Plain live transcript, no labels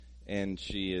and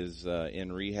she is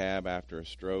in rehab after a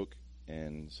stroke.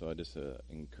 And so I just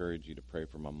encourage you to pray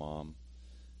for my mom.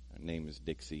 Her name is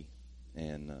Dixie,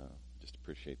 and just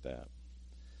appreciate that.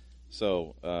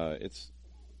 So it's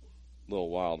a little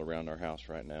wild around our house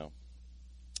right now.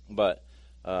 But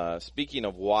speaking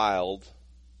of wild,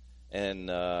 and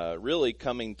really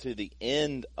coming to the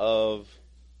end of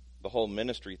the whole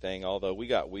ministry thing, although we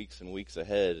got weeks and weeks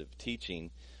ahead of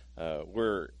teaching,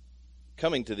 we're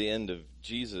coming to the end of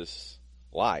Jesus'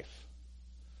 life.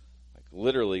 Like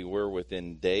literally, we're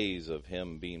within days of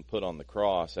him being put on the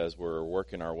cross as we're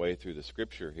working our way through the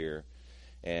scripture here.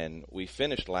 And we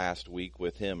finished last week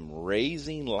with him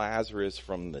raising Lazarus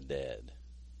from the dead.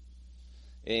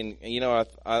 And, you know,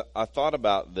 I thought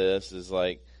about this is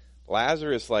like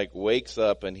Lazarus like wakes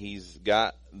up and he's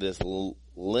got this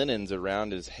linens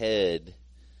around his head,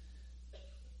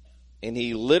 and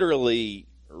he literally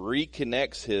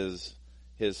reconnects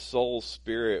his soul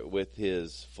spirit with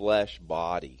his flesh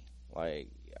body. Like,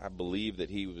 I believe that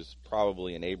he was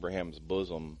probably in Abraham's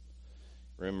bosom.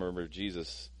 Remember,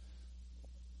 Jesus,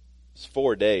 it's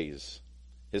 4 days.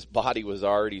 His body was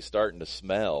already starting to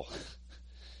smell.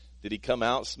 Did he come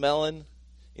out smelling?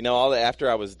 You know, after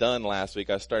I was done last week,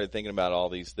 I started thinking about all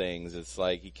these things. It's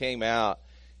like he came out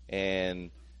and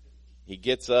he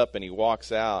gets up and he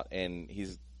walks out and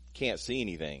can't see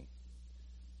anything.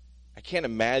 I can't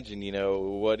imagine, you know,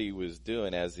 what he was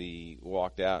doing as he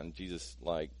walked out, and Jesus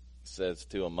like says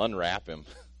to him, unwrap him,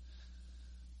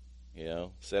 you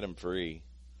know, set him free,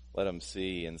 let him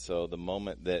see. And so the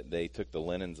moment that they took the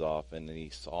linens off and he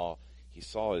saw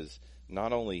his,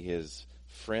 not only his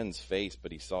friend's face,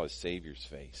 but he saw his Savior's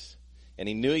face. And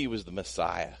he knew he was the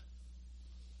Messiah.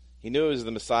 He knew it was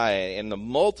the Messiah, and the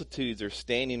multitudes are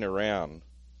standing around.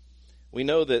 We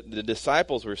know that the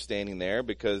disciples were standing there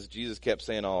because Jesus kept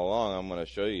saying all along, I'm going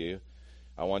to show you.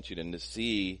 I want you to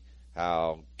see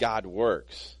how God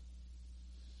works.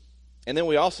 And then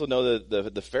we also know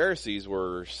that the Pharisees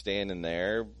were standing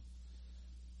there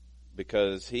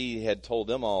because he had told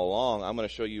them all along, I'm going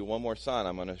to show you one more sign.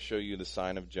 I'm going to show you the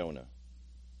sign of Jonah.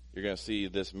 You're going to see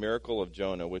this miracle of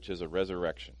Jonah, which is a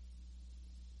resurrection.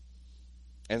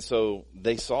 And so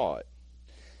they saw it.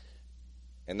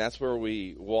 And that's where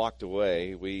we walked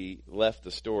away. We left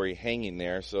the story hanging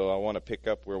there. So I want to pick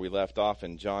up where we left off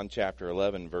in John chapter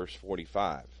 11, verse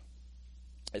 45.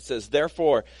 It says,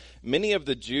 therefore, many of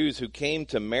the Jews who came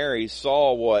to Mary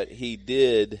saw what he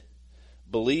did,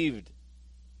 believed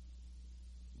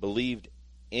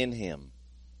in him.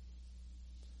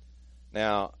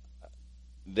 Now,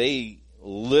 they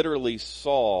literally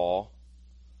saw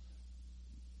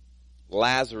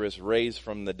Lazarus raised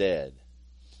from the dead.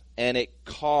 And it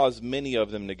caused many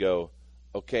of them to go,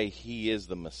 okay, he is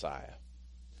the Messiah.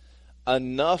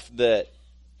 Enough that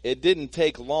it didn't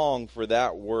take long for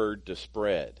that word to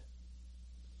spread.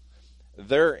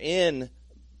 They're in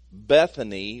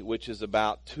Bethany, which is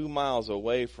about 2 miles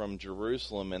away from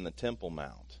Jerusalem and the Temple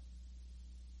Mount.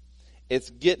 It's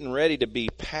getting ready to be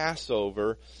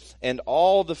Passover, and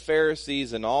all the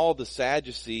Pharisees and all the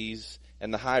Sadducees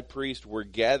and the high priest were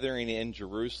gathering in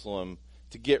Jerusalem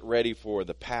to get ready for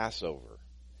the Passover.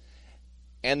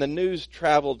 And the news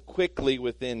traveled quickly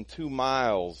within 2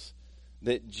 miles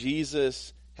that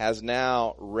Jesus has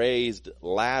now raised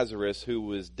Lazarus, who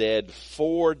was dead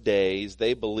 4 days.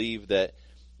 They believe that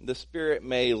the spirit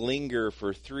may linger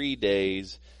for 3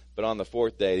 days, but on the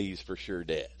 4th day he's for sure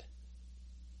dead.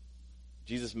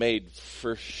 Jesus made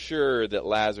for sure that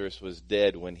Lazarus was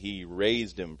dead when he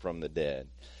raised him from the dead.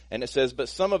 And it says, but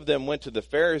some of them went to the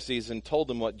Pharisees and told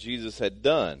them what Jesus had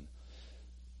done.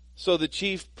 So the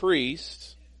chief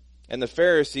priests and the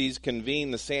Pharisees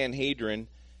convened the Sanhedrin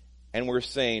and were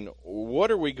saying,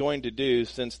 what are we going to do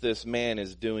since this man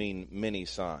is doing many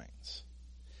signs?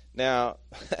 Now,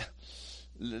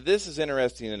 this is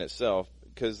interesting in itself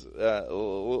because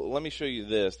let me show you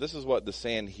this. This is what the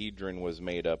Sanhedrin was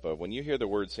made up of. When you hear the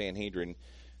word Sanhedrin,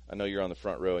 I know you're on the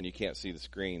front row and you can't see the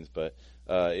screens, but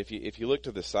if you look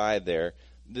to the side there,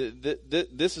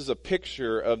 this is a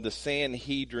picture of the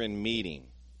Sanhedrin meeting.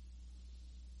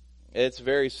 It's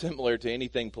very similar to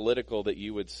anything political that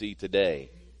you would see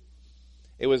today.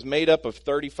 It was made up of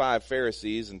 35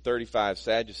 Pharisees and 35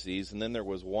 Sadducees, and then there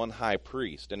was one high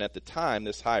priest. And at the time,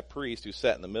 this high priest who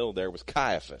sat in the middle there was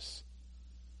Caiaphas.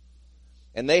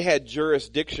 And they had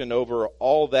jurisdiction over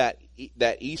all that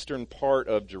eastern part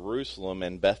of Jerusalem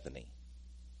and Bethany.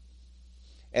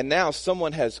 And now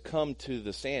someone has come to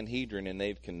the Sanhedrin and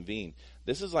they've convened.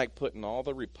 This is like putting all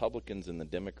the Republicans and the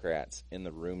Democrats in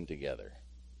the room together.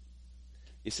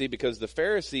 You see, because the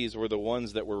Pharisees were the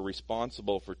ones that were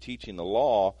responsible for teaching the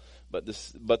law, but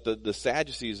the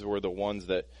Sadducees were the ones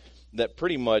that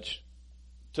pretty much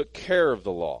took care of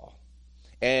the law.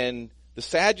 And the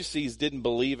Sadducees didn't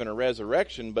believe in a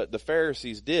resurrection, but the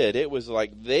Pharisees did. It was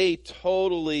like they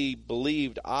totally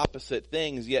believed opposite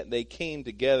things, yet they came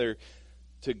together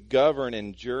to govern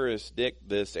and jurisdict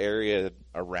this area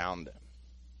around them.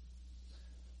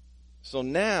 So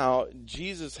now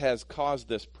Jesus has caused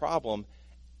this problem,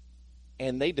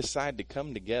 and they decide to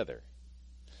come together.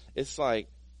 It's like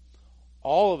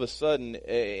all of a sudden,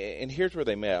 and here's where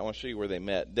they met. I want to show you where they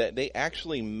met. That they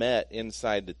actually met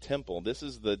inside the temple. This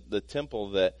is the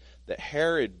temple that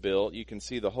Herod built. You can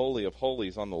see the Holy of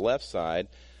Holies on the left side.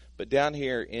 But down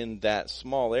here in that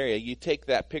small area, you take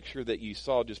that picture that you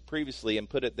saw just previously and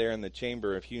put it there in the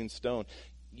chamber of hewn stone.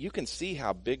 You can see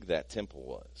how big that temple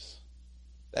was.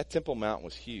 That Temple Mount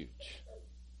was huge.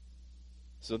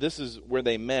 So this is where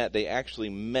they met. They actually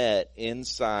met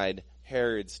inside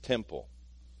Herod's temple.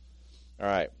 All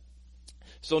right.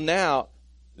 So now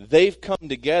they've come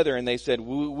together and they said,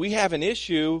 we have an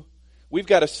issue. We've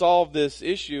got to solve this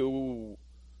issue,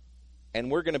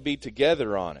 and we're going to be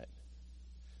together on it.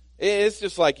 It's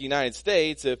just like the United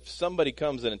States. If somebody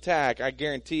comes and attack, I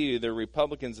guarantee you the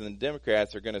Republicans and the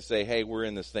Democrats are going to say, hey, we're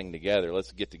in this thing together.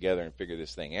 Let's get together and figure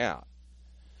this thing out.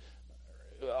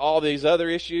 All these other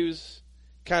issues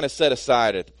kind of set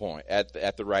aside at the point,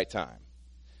 at the right time.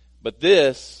 But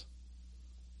this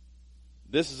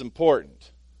is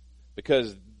important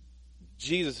because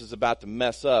Jesus is about to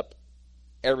mess up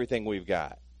everything we've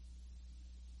got.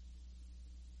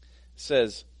 It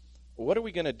says, what are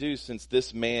we going to do since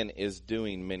this man is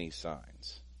doing many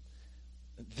signs?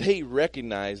 They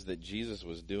recognized that Jesus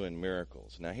was doing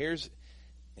miracles. Now here's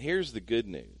the good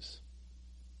news.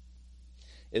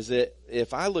 Is that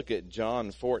if I look at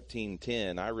John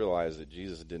 14:10, I realize that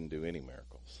Jesus didn't do any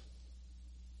miracles.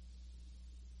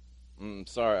 I'm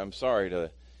sorry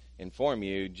to inform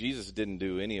you, Jesus didn't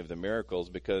do any of the miracles,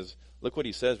 because look what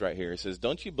he says right here. He says,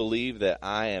 don't you believe that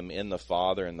I am in the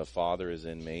Father and the Father is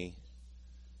in me?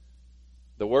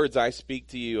 The words I speak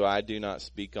to you, I do not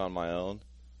speak on my own.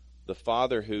 The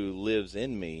Father who lives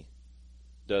in me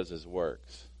does his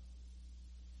works.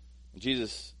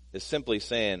 Jesus is simply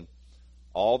saying,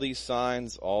 all these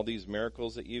signs, all these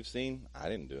miracles that you've seen, I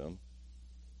didn't do them.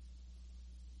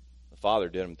 The Father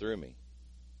did them through me.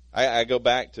 I go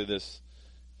back to this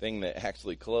thing that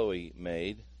actually Chloe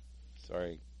made.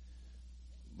 Sorry.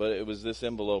 But it was this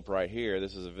envelope right here.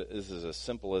 This is as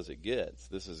simple as it gets.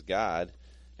 This is God.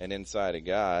 And inside of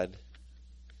God,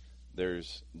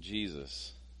 there's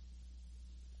Jesus.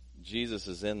 Jesus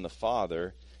is in the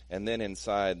Father. And then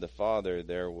inside the Father,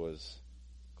 there was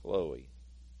Chloe.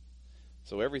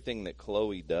 So everything that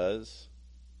Chloe does,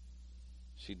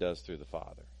 she does through the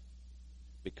Father.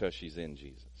 Because she's in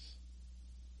Jesus.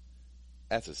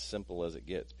 That's as simple as it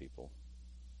gets, people.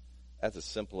 That's as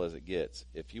simple as it gets.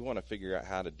 If you want to figure out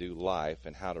how to do life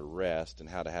and how to rest and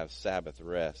how to have Sabbath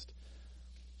rest,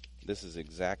 this is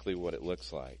exactly what it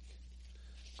looks like.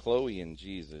 Chloe in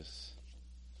Jesus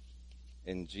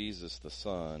the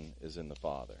Son is in the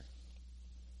Father.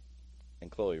 And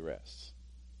Chloe rests.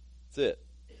 That's it.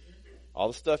 All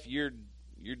the stuff you're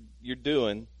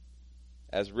doing,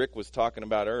 as Rick was talking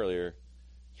about earlier,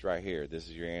 it's right here. This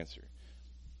is your answer.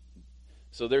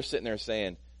 So they're sitting there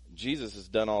saying, Jesus has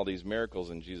done all these miracles,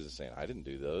 and Jesus is saying, I didn't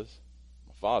do those.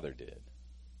 My Father did.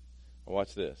 Well,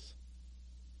 watch this.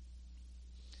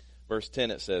 Verse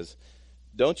 10, it says,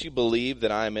 don't you believe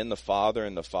that I am in the Father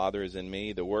and the Father is in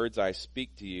me? The words I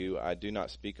speak to you, I do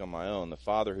not speak on my own. The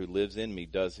Father who lives in me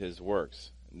does his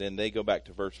works. And then they go back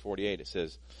to verse 48. It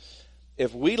says,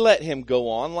 if we let him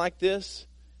go on like this,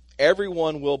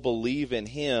 everyone will believe in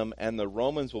him, and the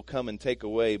Romans will come and take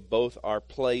away both our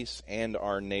place and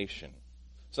our nation.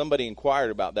 Somebody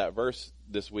inquired about that verse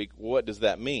this week. What does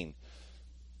that mean?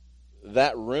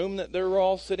 That room that they're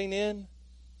all sitting in,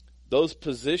 those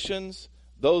positions,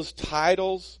 those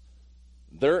titles,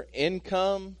 their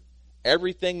income,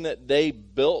 everything that they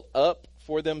built up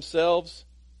for themselves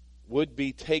would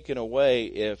be taken away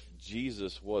if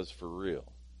Jesus was for real.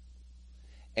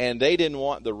 And they didn't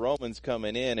want the Romans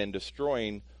coming in and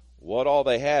destroying what all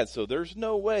they had. So there's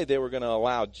no way they were going to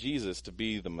allow Jesus to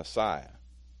be the Messiah.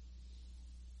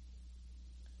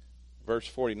 Verse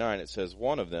 49, it says,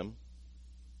 one of them,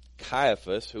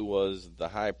 Caiaphas, who was the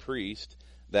high priest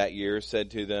that year,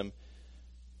 said to them,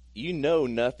 you know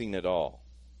nothing at all.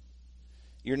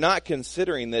 You're not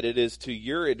considering that it is to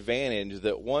your advantage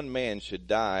that one man should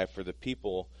die for the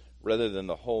people rather than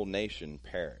the whole nation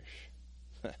perish.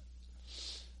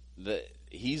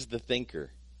 He's the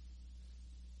thinker.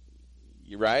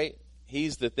 right?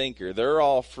 He's the thinker. They're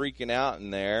all freaking out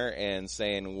in there and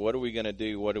saying, what are we going to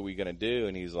do? What are we going to do?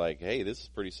 And he's like, hey, this is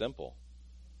pretty simple.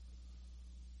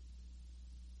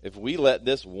 If we let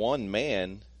this one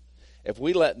man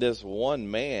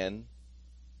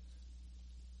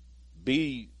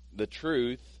be the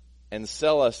truth and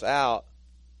sell us out,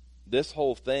 this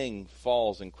whole thing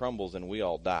falls and crumbles and we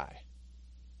all die.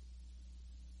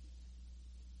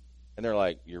 And they're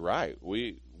like, you're right.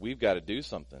 We've got to do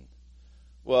something.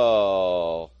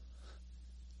 Well,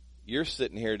 you're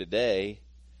sitting here today,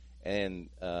 and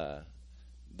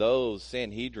those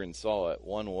Sanhedrin saw it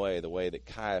one way, the way that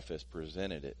Caiaphas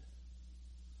presented it.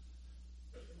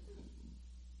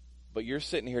 But you're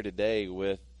sitting here today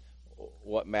with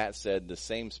what Matt said, the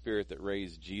same Spirit that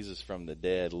raised Jesus from the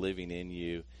dead living in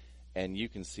you, and you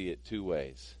can see it two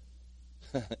ways.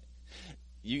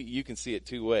 You can see it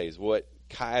two ways. What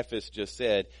Caiaphas just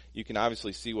said, you can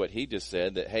obviously see what he just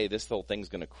said, that, hey, this whole thing's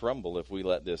going to crumble if we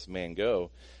let this man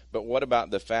go. But what about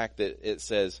the fact that it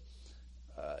says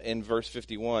in verse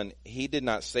 51, he did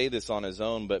not say this on his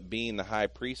own, but being the high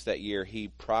priest that year, he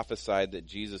prophesied that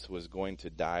Jesus was going to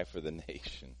die for the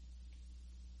nation.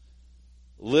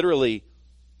 Literally,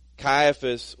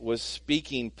 Caiaphas was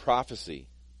speaking prophecy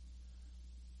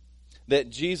that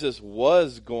Jesus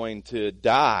was going to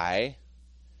die,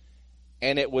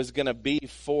 and it was going to be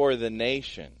for the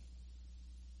nation.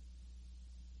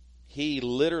 He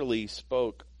literally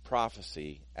spoke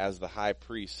prophecy as the high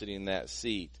priest sitting in that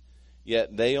seat,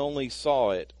 yet they only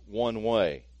saw it one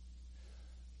way.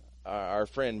 Our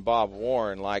friend Bob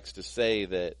Warren likes to say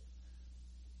that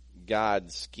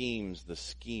God schemes the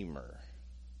schemer.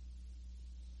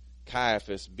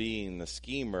 Caiaphas being the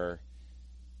schemer,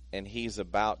 and he's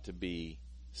about to be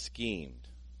schemed.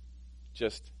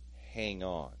 Just hang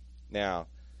on. Now,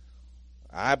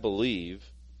 I believe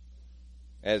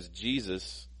as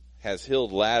Jesus has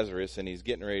healed Lazarus and he's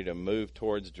getting ready to move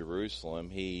towards Jerusalem,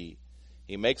 he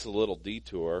makes a little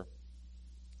detour.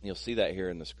 You'll see that here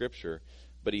in the scripture.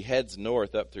 But he heads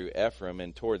north up through Ephraim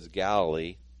and towards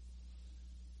Galilee.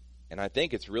 And I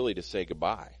think it's really to say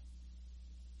goodbye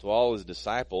to all his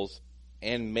disciples,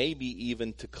 and maybe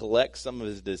even to collect some of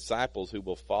his disciples who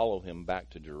will follow him back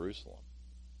to Jerusalem.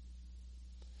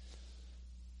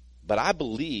 But I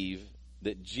believe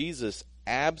that Jesus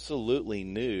absolutely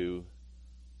knew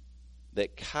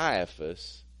that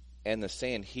Caiaphas and the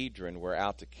Sanhedrin were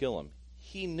out to kill him.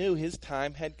 He knew his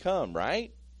time had come,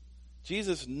 right?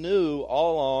 Jesus knew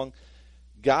all along.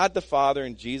 God the Father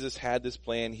and Jesus had this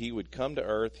plan. He would come to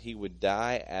earth. He would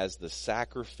die as the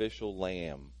sacrificial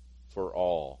lamb for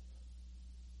all.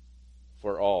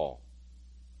 For all.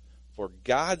 For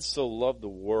God so loved the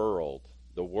world,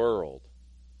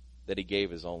 that he gave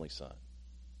his only son.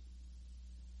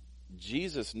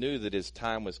 Jesus knew that his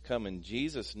time was coming.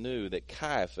 Jesus knew that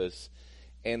Caiaphas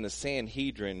and the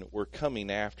Sanhedrin were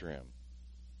coming after him.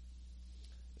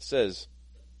 It says,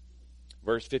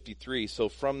 verse 53, so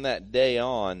from that day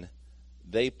on,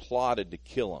 they plotted to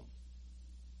kill him.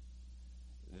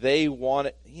 They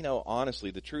wanted,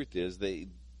 honestly, the truth is, they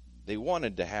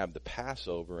wanted to have the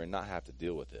Passover and not have to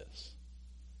deal with this.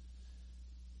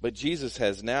 But Jesus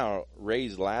has now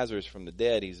raised Lazarus from the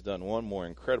dead. He's done one more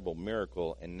incredible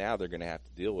miracle, and now they're going to have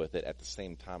to deal with it at the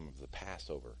same time of the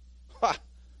Passover. Ha!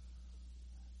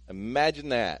 Imagine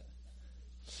that.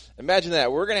 Imagine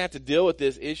that. We're going to have to deal with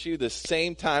this issue the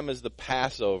same time as the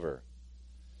Passover.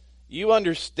 You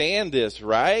understand this,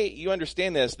 right? You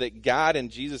understand this, that God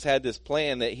and Jesus had this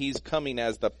plan that he's coming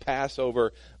as the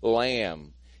Passover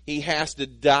lamb. He has to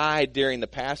die during the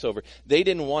Passover. They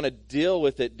didn't want to deal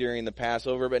with it during the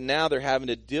Passover, but now they're having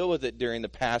to deal with it during the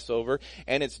Passover,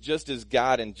 and it's just as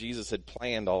God and Jesus had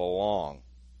planned all along.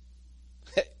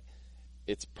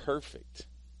 It's perfect.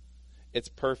 It's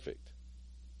perfect.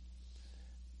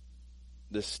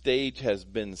 The stage has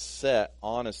been set,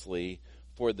 honestly,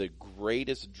 for the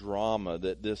greatest drama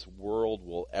that this world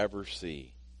will ever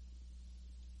see.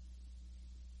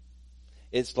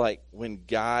 It's like when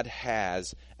God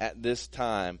has, at this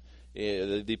time,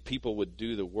 the people would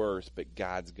do the worst, but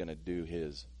God's going to do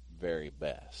his very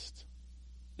best.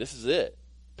 This is it.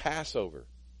 Passover.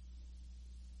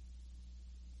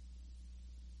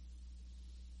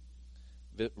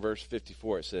 Verse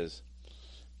 54, it says,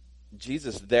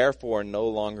 Jesus therefore no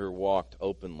longer walked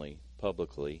openly,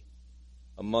 publicly,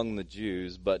 among the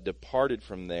Jews, but departed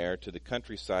from there to the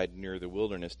countryside near the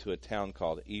wilderness to a town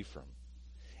called Ephraim.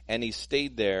 And he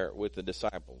stayed there with the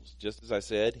disciples. Just as I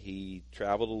said, he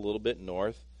traveled a little bit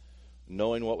north,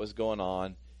 knowing what was going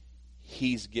on.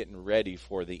 He's getting ready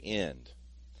for the end.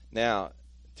 Now,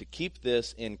 to keep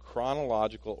this in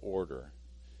chronological order,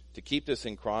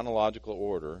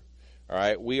 All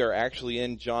right, we are actually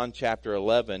in John chapter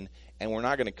 11, and we're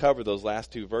not going to cover those last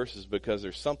two verses because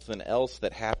there's something else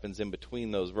that happens in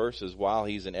between those verses while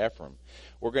he's in Ephraim.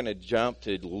 We're going to jump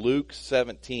to Luke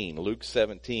 17. Luke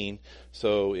 17.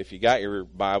 So if you got your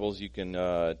Bibles, you can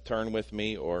turn with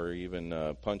me or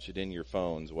even punch it in your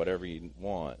phones, whatever you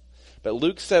want. But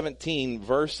Luke 17,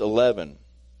 verse 11.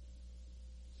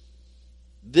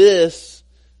 This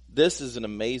is an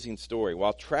amazing story.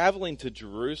 While traveling to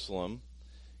Jerusalem,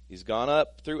 he's gone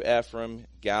up through Ephraim,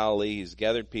 Galilee. He's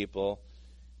gathered people.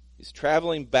 He's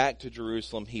traveling back to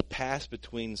Jerusalem. He passed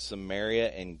between Samaria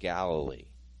and Galilee.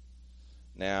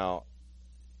 Now,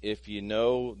 if you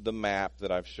know the map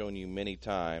that I've shown you many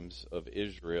times of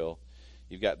Israel,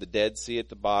 you've got the Dead Sea at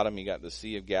the bottom. You got the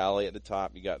Sea of Galilee at the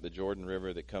top. You got the Jordan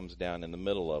River that comes down in the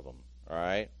middle of them. All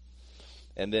right?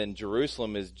 And then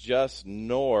Jerusalem is just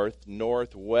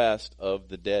northwest of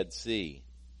the Dead Sea.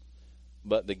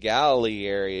 But the Galilee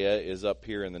area is up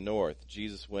here in the north.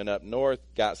 Jesus went up north,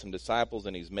 got some disciples,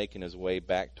 and he's making his way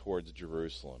back towards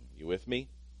Jerusalem. You with me?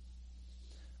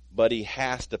 But he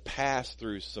has to pass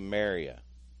through Samaria.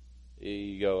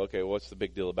 You go, okay, what's the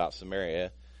big deal about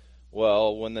Samaria?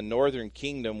 Well, when the northern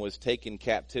kingdom was taken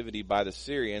captivity by the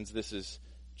Syrians, this is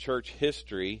church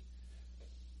history,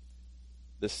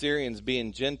 the Syrians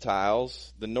being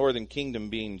Gentiles, the northern kingdom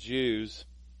being Jews,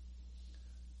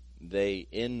 they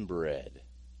inbred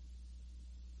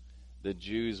the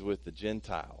Jews with the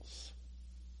Gentiles.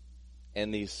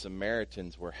 And these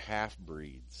Samaritans were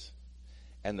half-breeds.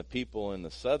 And the people in the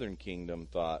southern kingdom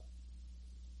thought,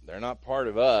 they're not part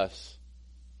of us.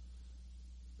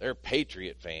 They're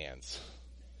Patriot fans.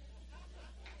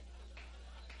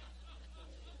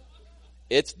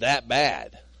 It's that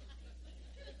bad.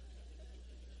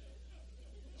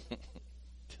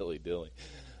 Dilly.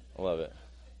 I love it.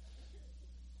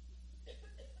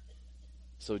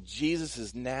 So Jesus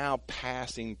is now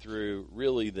passing through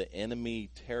really the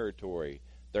enemy territory.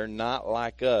 They're not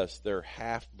like us. They're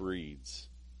half-breeds.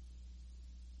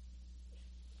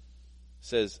 It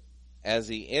says, as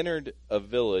he entered a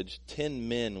village, 10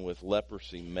 men with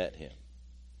leprosy met him.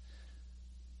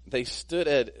 They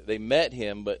met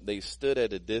him, but they stood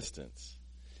at a distance.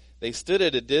 They stood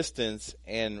at a distance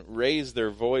and raised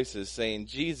their voices saying,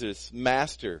 Jesus,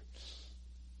 Master,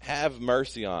 have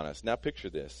mercy on us. Now picture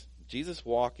this. Jesus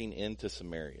walking into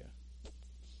Samaria.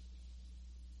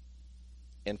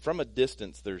 And from a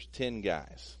distance, there's 10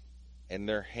 guys. And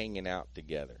they're hanging out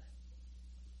together.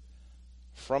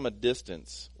 From a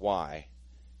distance, why?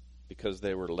 Because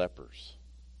they were lepers.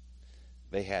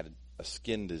 They had a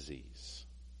skin disease.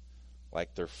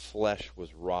 Like their flesh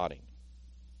was rotting.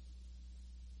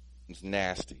 It's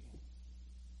nasty.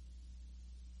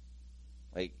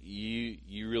 Like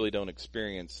you really don't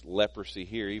experience leprosy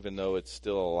here, even though it's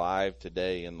still alive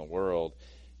today in the world.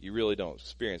 You really don't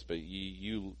experience, but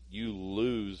you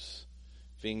lose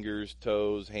fingers,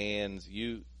 toes, hands,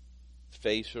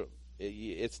 facial.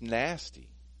 It's nasty.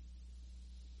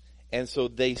 And so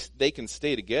they can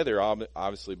stay together,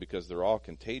 obviously, because they're all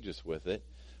contagious with it,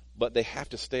 but they have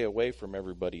to stay away from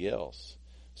everybody else.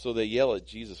 So they yell at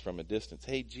Jesus from a distance,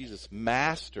 hey, Jesus,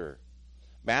 Master.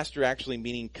 Master actually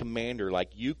meaning commander,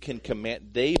 like you can command.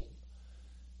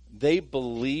 They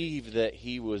believed that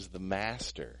he was the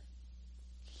master.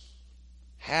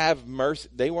 Have mercy.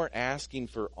 They weren't asking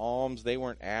for alms. They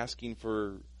weren't asking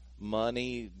for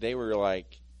money. They were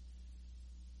like,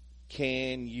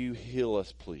 can you heal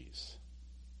us, please?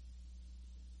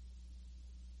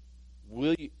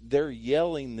 They're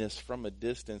yelling this from a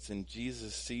distance, and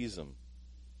Jesus sees them.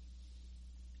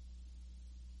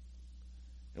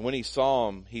 And when he saw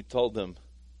them, he told them,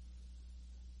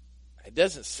 it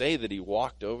doesn't say that he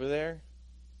walked over there.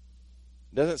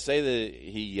 It doesn't say that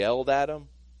he yelled at them.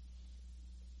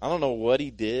 I don't know what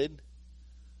he did,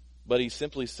 but he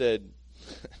simply said,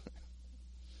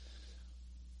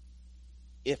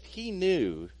 if he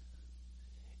knew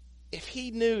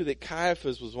that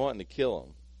Caiaphas was wanting to kill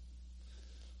him,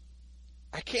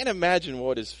 I can't imagine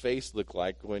what his face looked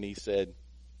like when he said,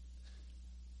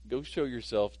 go show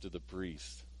yourself to the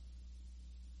priest.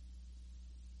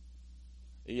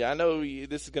 Yeah, I know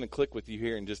this is going to click with you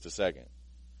here in just a second.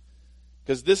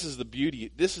 Because this is the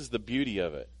beauty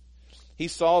of it. He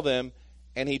saw them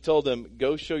and he told them,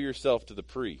 go show yourself to the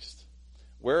priest.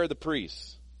 Where are the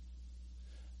priests?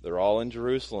 They're all in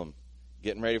Jerusalem,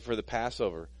 getting ready for the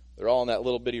Passover. They're all in that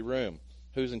little bitty room.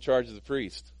 Who's in charge of the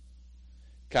priest?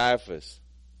 Caiaphas.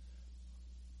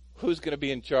 Who's going to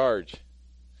be in charge?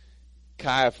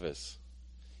 Caiaphas.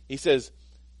 He says,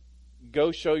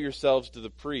 go show yourselves to the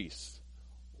priest.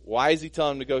 Why is he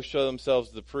telling them to go show themselves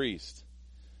to the priest?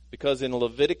 Because in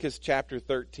Leviticus chapter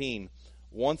 13,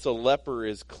 once a leper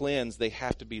is cleansed, they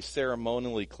have to be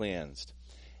ceremonially cleansed.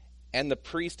 And the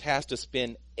priest has to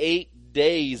spend 8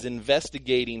 days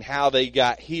investigating how they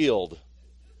got healed.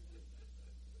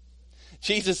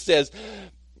 Jesus says,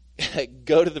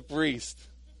 go to the priest.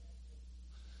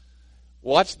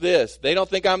 Watch this. They don't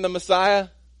think I'm the Messiah?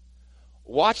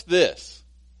 Watch this.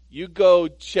 You go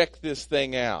check this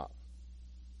thing out.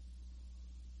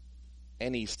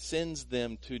 And he sends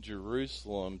them to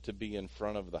Jerusalem to be in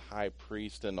front of the high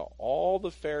priest and all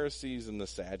the Pharisees and the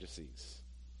Sadducees.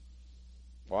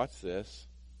 Watch this.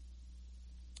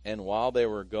 And while they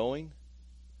were going,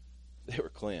 they were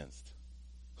cleansed.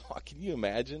 Oh, can you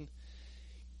imagine?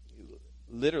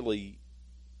 Literally,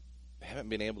 they haven't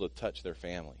been able to touch their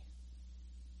family.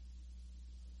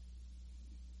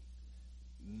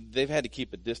 They've had to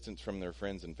keep a distance from their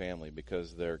friends and family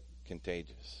because they're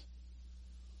contagious.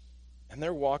 And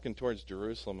they're walking towards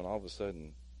Jerusalem, and all of a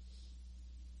sudden,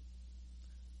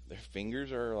 their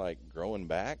fingers are like growing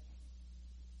back.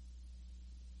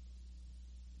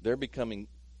 They're becoming,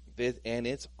 and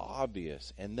it's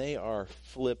obvious, and they are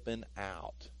flipping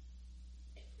out.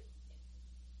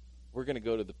 We're going to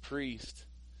go to the priest,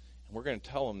 and we're going to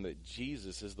tell him that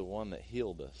Jesus is the one that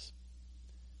healed us.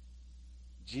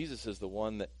 Jesus is the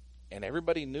one that, and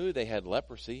everybody knew they had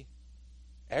leprosy.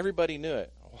 Everybody knew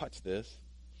it. Watch this.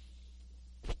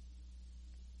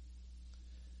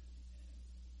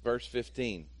 Verse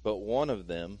 15. But one of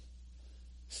them,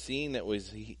 seeing that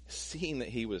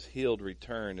he was healed,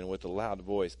 returned, and with a loud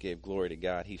voice gave glory to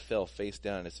God. He fell face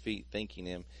down at his feet, thanking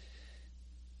him,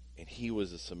 and he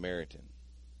was a Samaritan.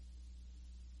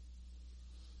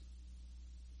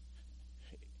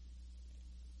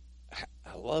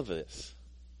 I love this.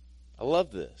 I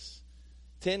love this.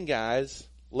 10 guys,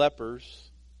 lepers,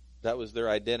 that was their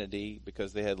identity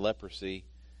because they had leprosy,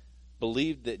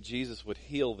 believed that Jesus would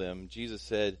heal them. Jesus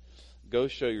said, go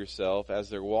show yourself. As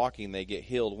they're walking, they get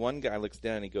healed. One guy looks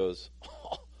down and he goes,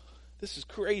 oh, this is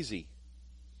crazy.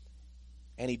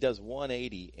 And he does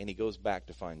 180 and he goes back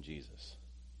to find Jesus.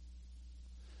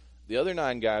 The other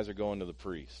 9 guys are going to the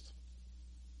priest.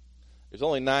 There's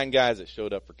only 9 guys that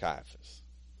showed up for Caiaphas.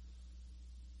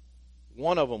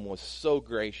 One of them was so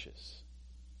gracious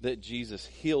that Jesus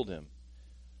healed him.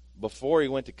 Before he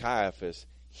went to Caiaphas,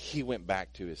 he went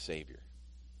back to his Savior.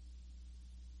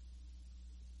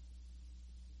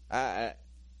 Now,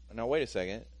 wait a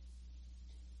second.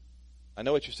 I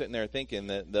know what you're sitting there thinking,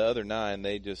 that the other 9,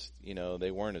 they just,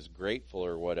 they weren't as grateful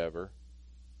or whatever.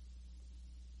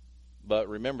 But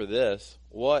remember this,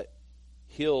 what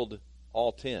healed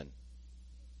all 10?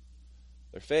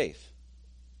 Their faith.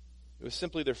 It was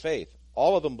simply their faith.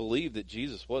 All of them believed that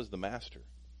Jesus was the master.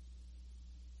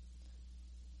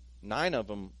 9 of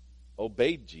them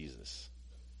obeyed Jesus.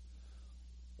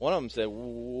 One of them said,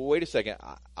 wait a second,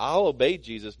 I'll obey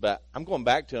Jesus, but I'm going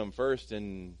back to him first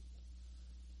and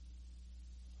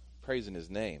praising his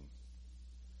name.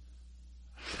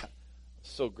 I'm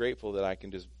so grateful that I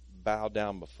can just bow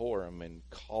down before him and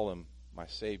call him my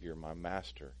Savior, my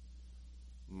Master,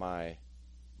 my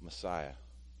Messiah.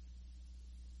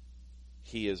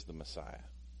 He is the Messiah.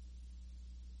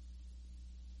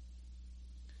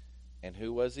 And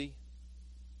who was he?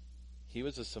 He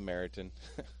was a Samaritan.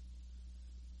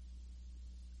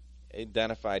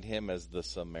 Identified him as the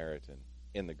Samaritan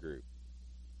in the group,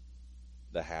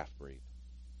 the half-breed.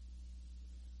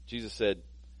 Jesus said,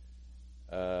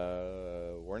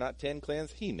 we're not 10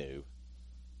 cleansed. He knew.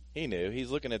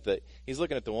 He's looking at the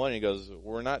one and he goes,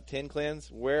 we're not 10 cleansed.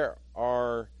 Where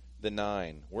are the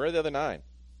 9? Where are the other 9?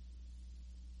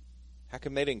 How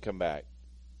come they didn't come back?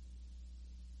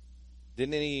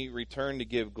 Didn't any return to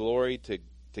give glory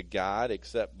to God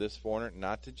except this foreigner?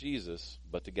 Not to Jesus,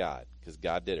 but to God. Because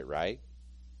God did it, right?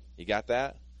 You got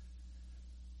that?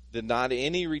 Did not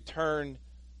any return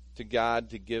to God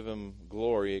to give him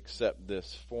glory except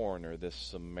this foreigner, this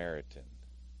Samaritan?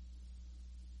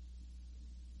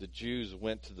 The Jews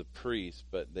went to the priest,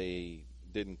 but they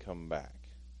didn't come back.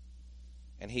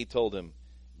 And he told him,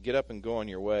 get up and go on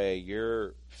your way.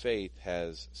 Your faith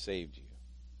has saved you.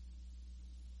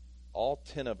 All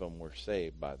 10 of them were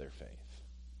saved by their faith.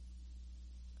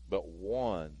 But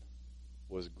one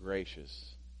was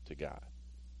gracious to God.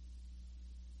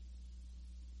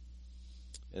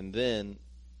 And then,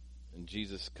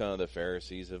 the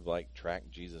Pharisees have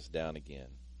tracked Jesus down again.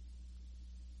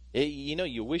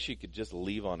 You wish you could just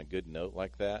leave on a good note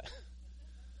like that.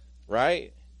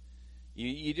 Right?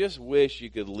 You just wish you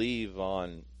could leave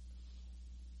on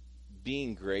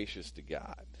being gracious to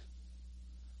God.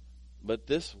 But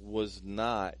this was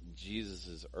not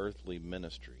Jesus' earthly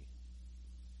ministry.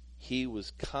 He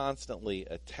was constantly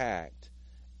attacked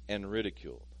and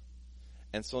ridiculed.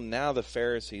 And so now the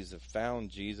Pharisees have found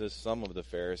Jesus, some of the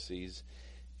Pharisees,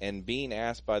 and being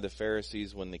asked by the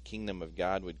Pharisees when the kingdom of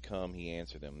God would come, he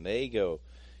answered them. They go,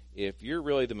 if you're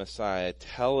really the Messiah,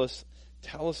 tell us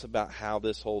about how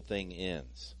this whole thing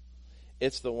ends.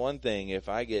 It's the one thing, if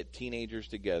I get teenagers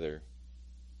together,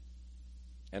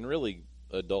 and really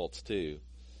adults too,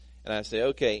 and I say,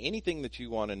 okay, anything that you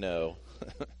want to know,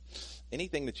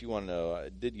 anything that you want to know. I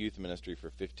did youth ministry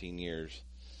for 15 years,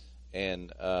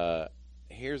 and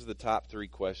here's the top 3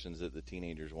 questions that the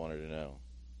teenagers wanted to know.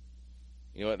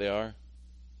 You know what they are?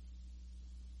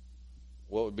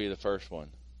 What would be the first one?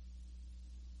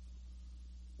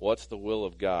 What's the will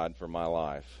of God for my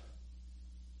life?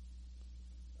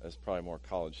 That's probably more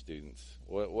college students.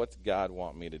 What's God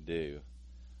want me to do?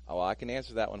 Oh, I can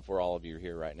answer that one for all of you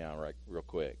here right now, real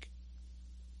quick.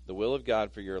 The will of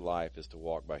God for your life is to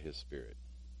walk by His Spirit.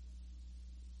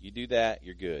 You do that,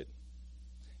 you're good.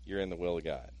 You're in the will of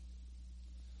God.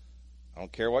 I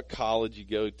don't care what college you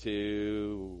go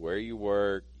to, where you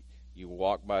work, you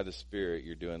walk by the Spirit,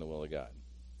 you're doing the will of God.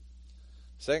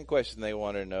 Second question they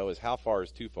want to know is, how far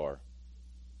is too far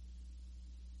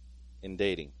in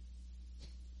dating?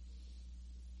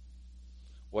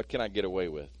 What can I get away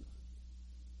with?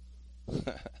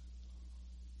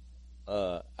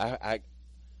 I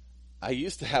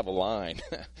used to have a line.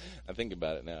 I think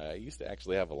about it now. I used to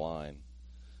actually have a line.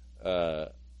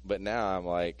 But now I'm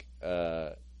like,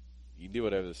 you do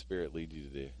whatever the Spirit leads you to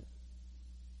do.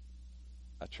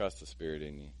 I trust the Spirit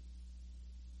in you.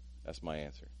 That's my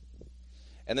answer.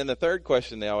 And then the third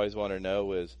question they always want to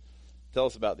know is, tell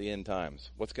us about the end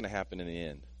times. What's going to happen in the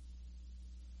end?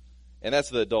 And that's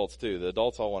the adults too. The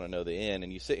adults all want to know the end.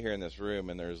 And you sit here in this room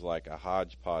and there's like a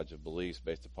hodgepodge of beliefs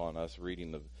based upon us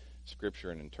reading the Scripture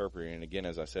and interpreting. And again,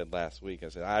 as I said last week, I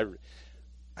said I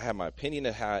have my opinion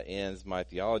of how it ends, my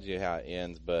theology of how it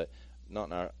ends, but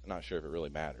not sure if it really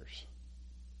matters.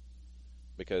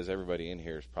 Because everybody in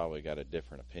here has probably got a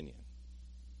different opinion.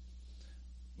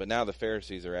 But now the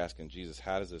Pharisees are asking Jesus,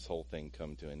 how does this whole thing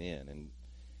come to an end? And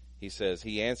he says,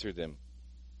 he answered them,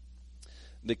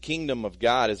 the kingdom of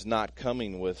God is not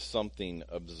coming with something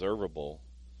observable.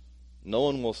 No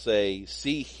one will say,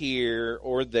 see here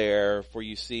or there, for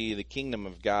you see the kingdom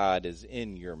of God is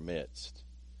in your midst.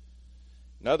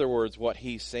 In other words, what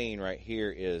he's saying right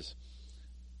here is,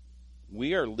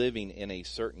 we are living in a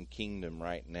certain kingdom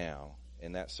right now,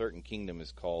 and that certain kingdom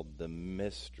is called the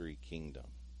mystery kingdom.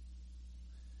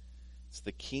 It's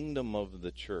the kingdom of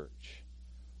the church.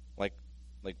 Like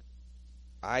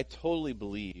I totally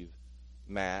believe,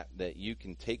 Matt, that you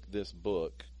can take this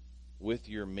book with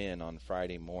your men on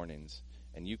Friday mornings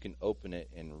and you can open it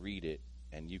and read it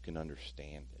and you can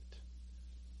understand it.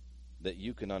 That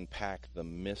you can unpack the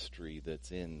mystery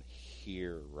that's in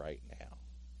here right now.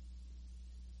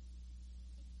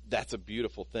 That's a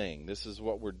beautiful thing. This is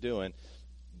what we're doing.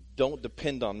 Don't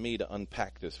depend on me to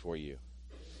unpack this for you.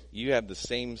 You have the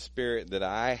same Spirit that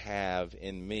I have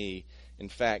in me. In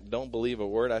fact, don't believe a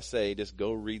word I say. Just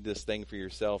go read this thing for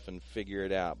yourself and figure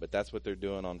it out. But that's what they're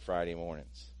doing on Friday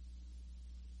mornings.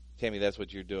 Tammy, that's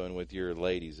what you're doing with your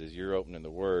ladies, is you're opening the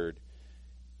Word,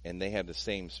 and they have the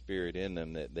same Spirit in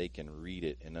them that they can read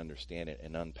it and understand it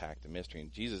and unpack the mystery.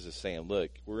 And Jesus is saying,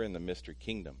 look, we're in the mystery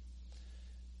kingdom.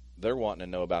 They're wanting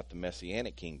to know about the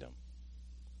Messianic kingdom.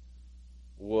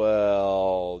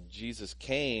 Well, Jesus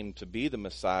came to be the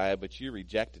Messiah, but you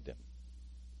rejected him.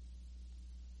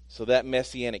 So that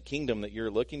Messianic kingdom that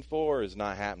you're looking for is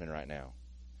not happening right now.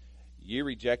 You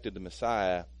rejected the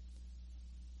Messiah.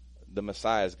 The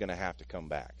Messiah is going to have to come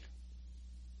back.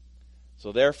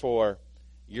 So therefore,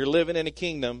 you're living in a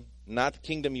kingdom, not the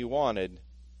kingdom you wanted.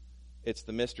 It's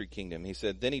the mystery kingdom. He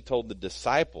said, then he told the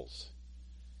disciples.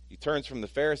 He turns from the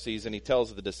Pharisees and he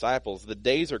tells the disciples, the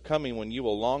days are coming when you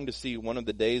will long to see one of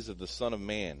the days of the Son of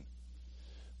Man,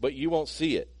 but you won't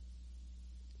see it.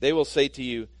 They will say to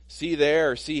you, see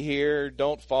there or see here,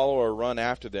 don't follow or run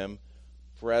after them.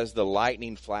 For as the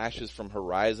lightning flashes from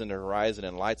horizon to horizon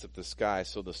and lights up the sky,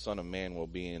 so the Son of Man will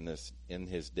be in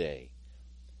his day.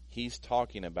 He's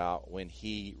talking about when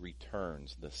he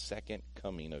returns, the second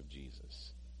coming of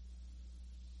Jesus.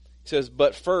 He says,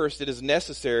 but first it is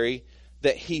necessary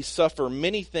that he suffer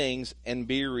many things and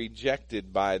be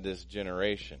rejected by this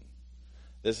generation.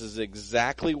 This is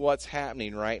exactly what's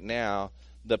happening right now.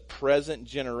 The present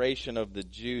generation of the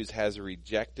Jews has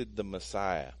rejected the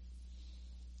Messiah.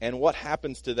 And what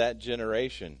happens to that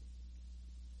generation?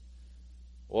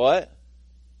 What?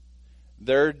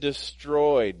 They're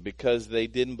destroyed because they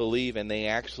didn't believe, and they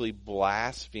actually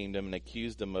blasphemed him and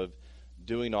accused him of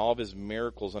doing all of his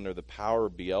miracles under the power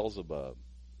of Beelzebub,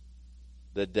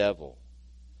 the devil.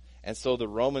 And so the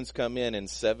Romans come in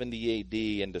 70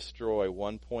 AD and destroy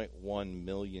 1.1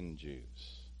 million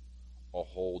Jews, a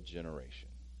whole generation,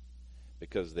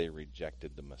 because they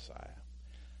rejected the Messiah.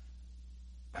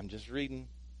 I'm just reading.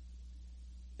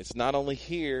 It's not only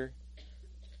here.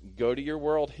 Go to your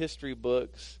world history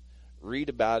books, read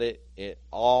about it. It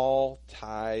all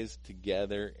ties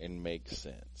together and makes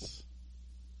sense.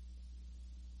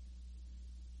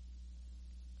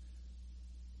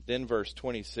 Then verse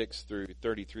 26 through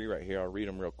 33 right here, I'll read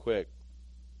them real quick.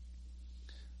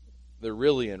 They're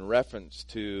really in reference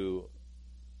to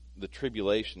the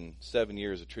tribulation, 7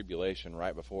 years of tribulation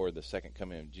right before the second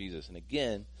coming of Jesus. And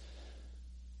again,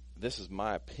 this is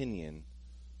my opinion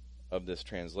of this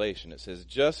translation. It says,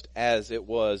 just as it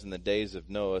was in the days of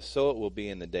Noah, so it will be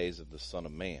in the days of the Son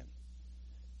of Man.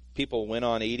 People went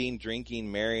on eating,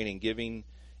 drinking, marrying, and giving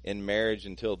in marriage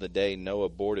until the day Noah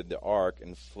boarded the ark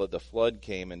and the flood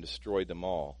came and destroyed them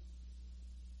all.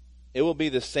 It will be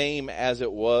the same as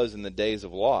it was in the days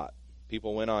of Lot.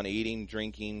 People went on eating,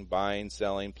 drinking, buying,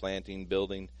 selling, planting,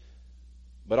 building.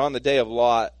 But on the day of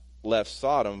Lot left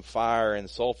Sodom, fire and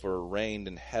sulfur rained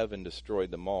and heaven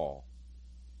destroyed them all.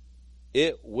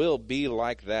 It will be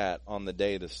like that on the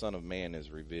day the Son of Man is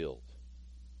revealed.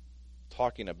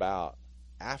 Talking about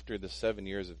after the 7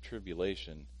 years of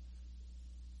tribulation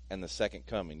and the second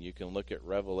coming. You can look at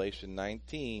Revelation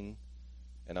 19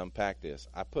 and unpack this.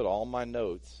 I put all my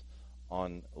notes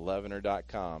on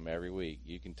Levener.com every week.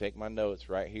 You can take my notes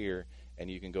right here and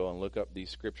you can go and look up these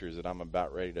scriptures that I'm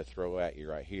about ready to throw at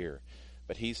you right here.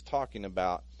 But he's talking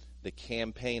about the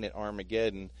campaign at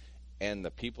Armageddon, and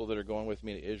the people that are going with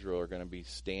me to Israel are going to be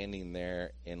standing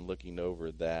there and looking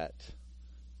over that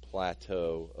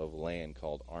plateau of land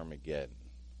called Armageddon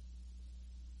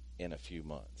in a few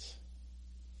months.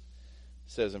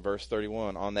 It says in verse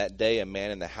 31, on that day a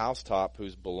man in the housetop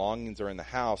whose belongings are in the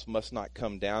house must not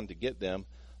come down to get them.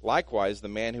 Likewise, the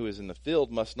man who is in the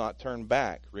field must not turn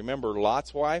back. Remember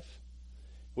Lot's wife?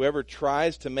 Whoever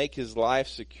tries to make his life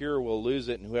secure will lose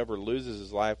it, and whoever loses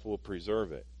his life will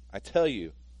preserve it. I tell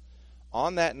you,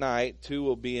 on that night, two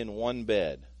will be in one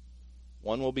bed.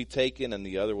 One will be taken and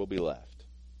the other will be left.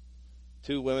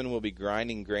 Two women will be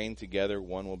grinding grain together.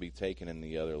 One will be taken and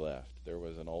the other left. There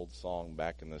was an old song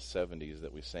back in the 70s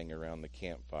that we sang around the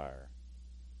campfire.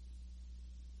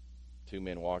 Two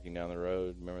men walking down the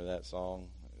road. Remember that song?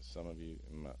 Some of you,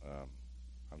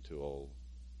 I'm too old.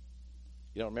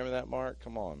 You don't remember that, Mark?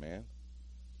 Come on, man.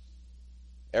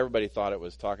 Everybody thought it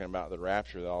was talking about the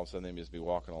rapture, that all of a sudden they'd just be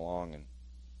walking along and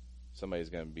somebody's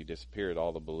going to be disappeared.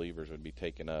 All the believers would be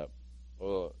taken up.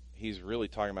 Well, he's really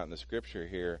talking about in the scripture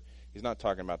here, he's not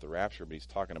talking about the rapture, but he's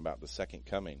talking about the second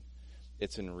coming.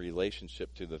 It's in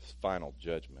relationship to the final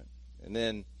judgment. And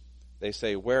then they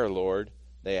say, where, Lord?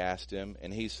 They asked him,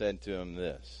 and he said to them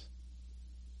this,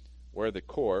 where the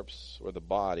corpse or the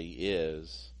body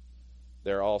is,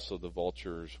 there also the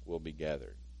vultures will be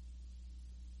gathered.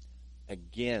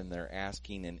 Again, they're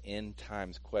asking an end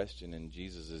times question, and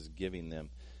Jesus is giving them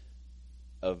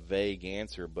a vague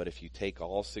answer. But if you take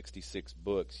all 66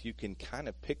 books, you can kind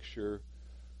of picture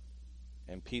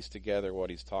and piece together what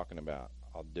he's talking about.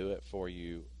 I'll do it for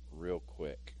you real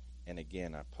quick. And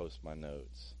again, I post my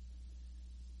notes.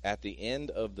 At the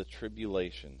end of the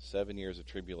tribulation, 7 years of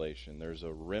tribulation, there's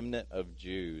a remnant of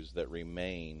Jews that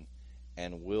remain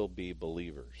and will be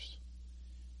believers.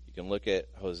 You can look at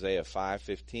Hosea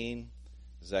 5:15,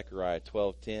 Zechariah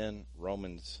 12:10,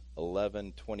 Romans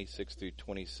 11:26 through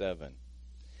 27.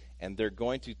 And they're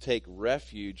going to take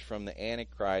refuge from the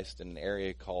Antichrist in an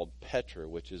area called Petra,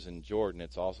 which is in Jordan.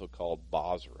 It's also called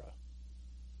Bozrah.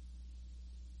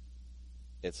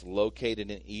 It's located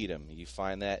in Edom. You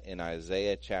find that in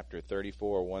Isaiah chapter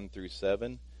 34, 1 through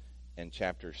 7, and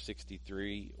chapter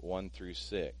 63, 1 through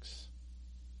 6.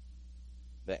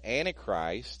 The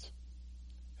Antichrist,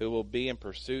 who will be in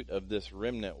pursuit of this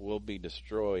remnant, will be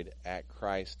destroyed at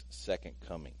Christ's second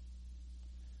coming.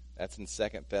 That's in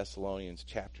 2 Thessalonians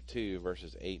chapter 2,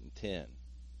 verses 8 and 10.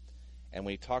 And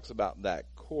when he talks about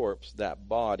that corpse, that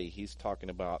body, he's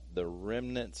talking about the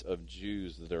remnants of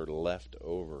Jews that are left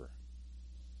over.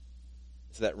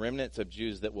 It's that remnants of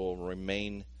Jews that will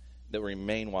remain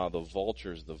while the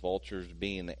vultures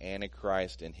being the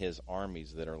Antichrist and his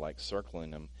armies that are like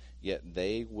circling them, yet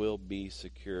they will be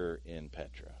secure in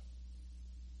Petra.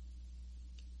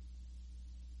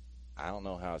 I don't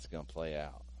know how it's going to play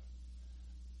out.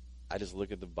 I just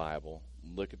look at the Bible,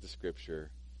 look at the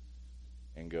scripture,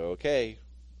 and go, okay,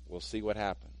 we'll see what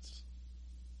happens.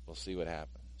 We'll see what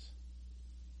happens.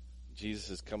 Jesus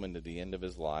is coming to the end of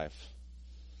his life.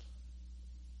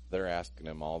 They're asking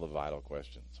him all the vital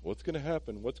questions. What's going to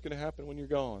happen? What's going to happen when you're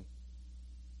gone?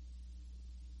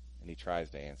 and he tries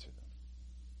to answer them.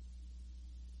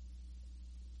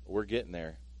 We're getting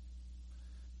there.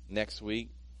 Next week,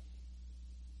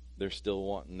 they're still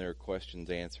wanting their questions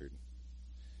answered.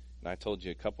 And I told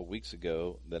you a couple weeks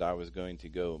ago that I was going to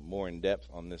go more in depth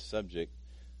on this subject.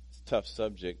 It's a tough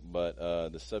subject, but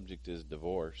the subject is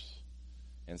divorce.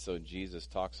 And so Jesus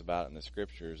talks about it in the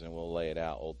scriptures, and we'll lay it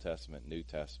out, Old Testament, New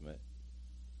Testament.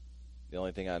 The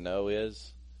only thing I know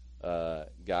is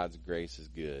God's grace is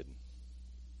good.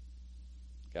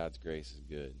 God's grace is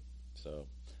good. So,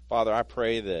 Father, I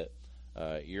pray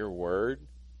that your word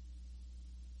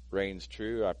reigns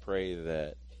true. I pray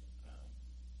that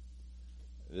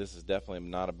this is definitely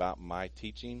not about my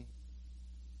teaching,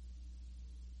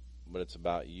 but it's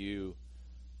about you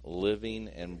living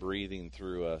and breathing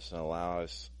through us and allow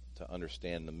us to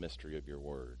understand the mystery of your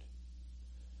word.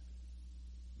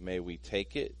 May we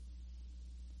take it.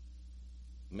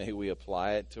 May we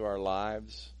apply it to our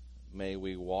lives. May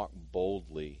we walk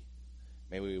boldly.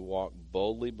 May we walk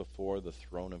boldly before the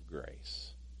throne of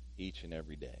grace each and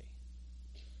every day,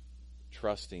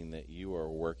 trusting that you are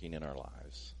working in our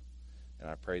lives. And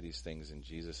I pray these things in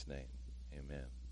Jesus' name. Amen.